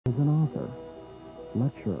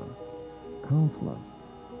lecturer, counselor,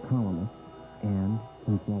 columnist, and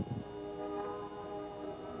consultant.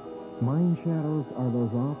 Mind shadows are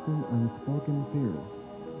those often unspoken fears,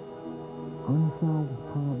 unsolved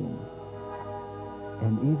problems,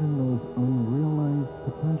 and even those unrealized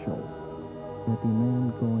potentials that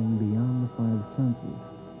demand going beyond the five senses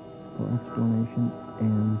for explanation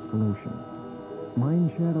and solution.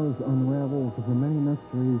 Mind Shadows unravels the many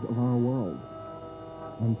mysteries of our world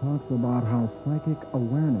and talks about how psychic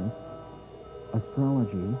awareness,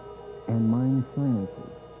 astrology, and mind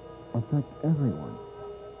sciences affect everyone.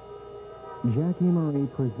 Jackie Marie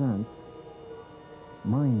presents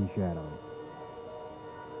Mind Shadows.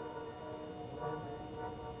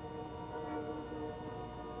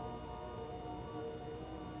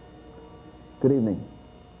 Good evening,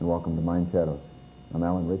 and welcome to Mind Shadows. I'm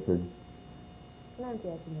Alan Richards. And I'm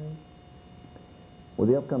Jackie Marie. With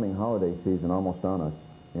the upcoming holiday season almost on us,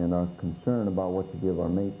 and our concern about what to give our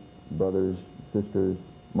mates, brothers, sisters,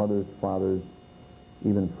 mothers, fathers,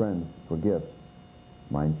 even friends for gifts,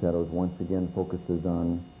 Mind Shadows once again focuses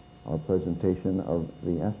on our presentation of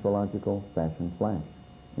the Astrological Fashion Flash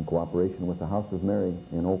in cooperation with the House of Mary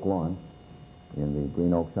in Oak Lawn in the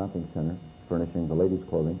Green Oak Shopping Center, furnishing the ladies'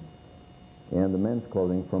 clothing, and the men's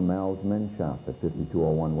clothing from Mal's Men's Shop at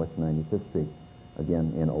 5201 West 95th Street,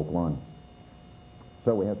 again in Oak Lawn.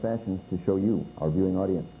 So we have fashions to show you, our viewing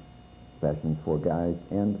audience, fashions for guys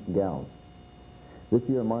and gals. This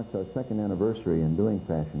year marks our second anniversary in doing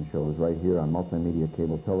fashion shows right here on multimedia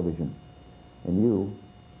cable television. And you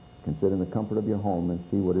can sit in the comfort of your home and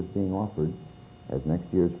see what is being offered as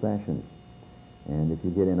next year's fashions. And if you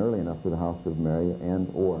get in early enough to the House of Mary and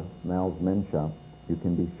or Mal's Men's Shop, you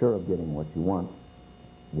can be sure of getting what you want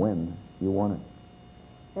when you want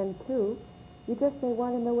it. And two, you just may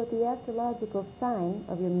want to know what the astrological sign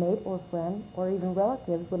of your mate or friend or even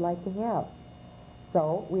relatives would like to have.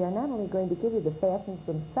 So we are not only going to give you the fashions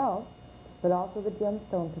themselves, but also the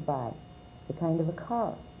gemstone to buy, the kind of a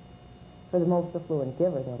car, for the most affluent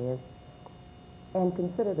giver, that is, and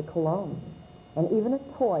consider the cologne, and even a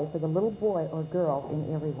toy for the little boy or girl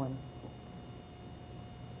in everyone.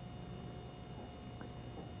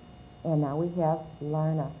 And now we have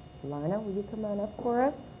Larna. Larna, will you come on up for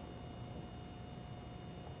us?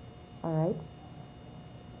 All right.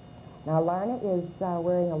 Now Larna is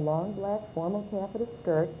wearing a long black formal taffeta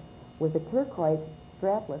skirt with a turquoise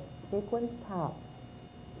strapless sequin top.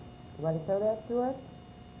 You want to show that to us?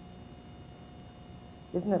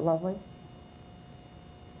 Isn't it lovely?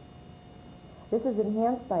 This is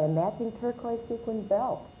enhanced by a matching turquoise sequin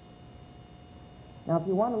belt. Now, if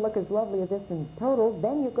you want to look as lovely as this in total,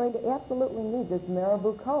 then you're going to absolutely need this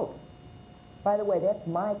marabou coat. By the way, that's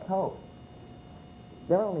my coat.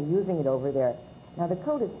 They're only using it over there. Now, the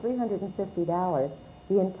coat is $350.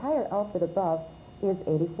 The entire outfit above is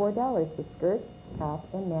 $84, the skirt,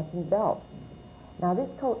 top, and matching belt. Now, this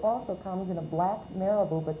coat also comes in a black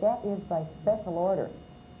marabou, but that is by special order.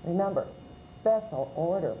 Remember, special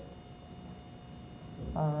order.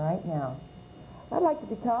 All right, now. I'd like to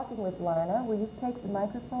be talking with Larna. Will you take the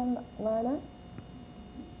microphone, Larna?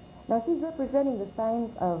 Now, she's representing the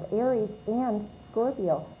signs of Aries and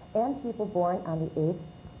Scorpio and people born on the 8th,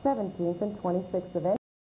 17th, and 26th of